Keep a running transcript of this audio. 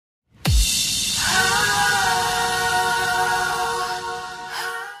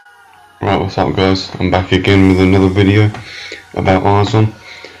What's up guys, I'm back again with another video about Arzon.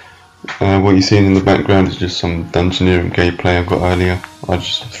 What you're seeing in the background is just some dungeoneering gameplay I got earlier. I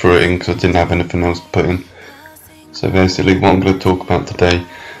just threw it in because I didn't have anything else to put in. So basically what I'm going to talk about today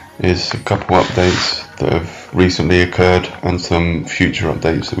is a couple updates that have recently occurred and some future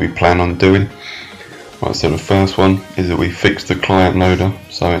updates that we plan on doing. Right, so the first one is that we fixed the client loader,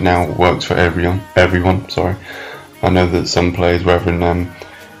 so it now works for everyone. I know that some players were having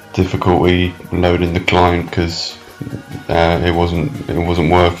difficulty loading the client because it wasn't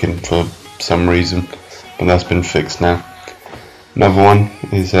working for some reason, but that's been fixed now. Another one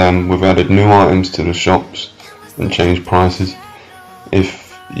is we've added new items to the shops and changed prices.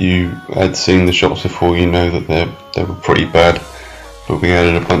 If you had seen the shops before, you know that they were pretty bad, but we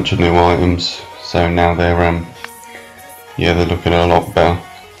added a bunch of new items, so now they're looking a lot better.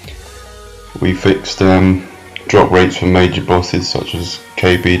 We fixed drop rates for major bosses such as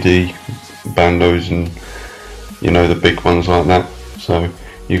KBD, Bandos, and the big ones like that, so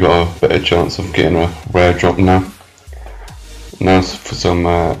you got a better chance of getting a rare drop now. Now for some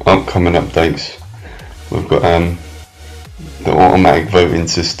upcoming updates, we've got the automatic voting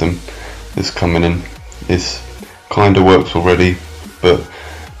system that's coming in. This kind of works already, but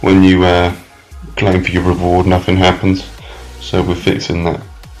when you claim for your reward, nothing happens, so we're fixing that.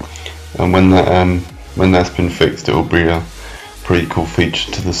 And when that's been fixed, it will be a pretty cool feature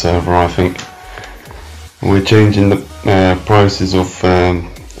to the server, I think. We're changing the prices of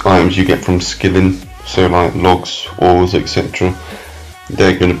items you get from skilling, so like logs, ores, etc.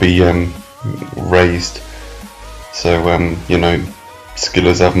 They're going to be raised, so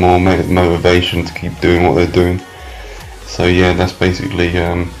skillers have more motivation to keep doing what they're doing. So yeah, that's basically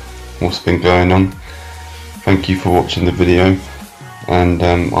what's been going on. Thank you for watching the video, and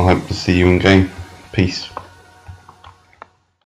I hope to see you in game. Peace.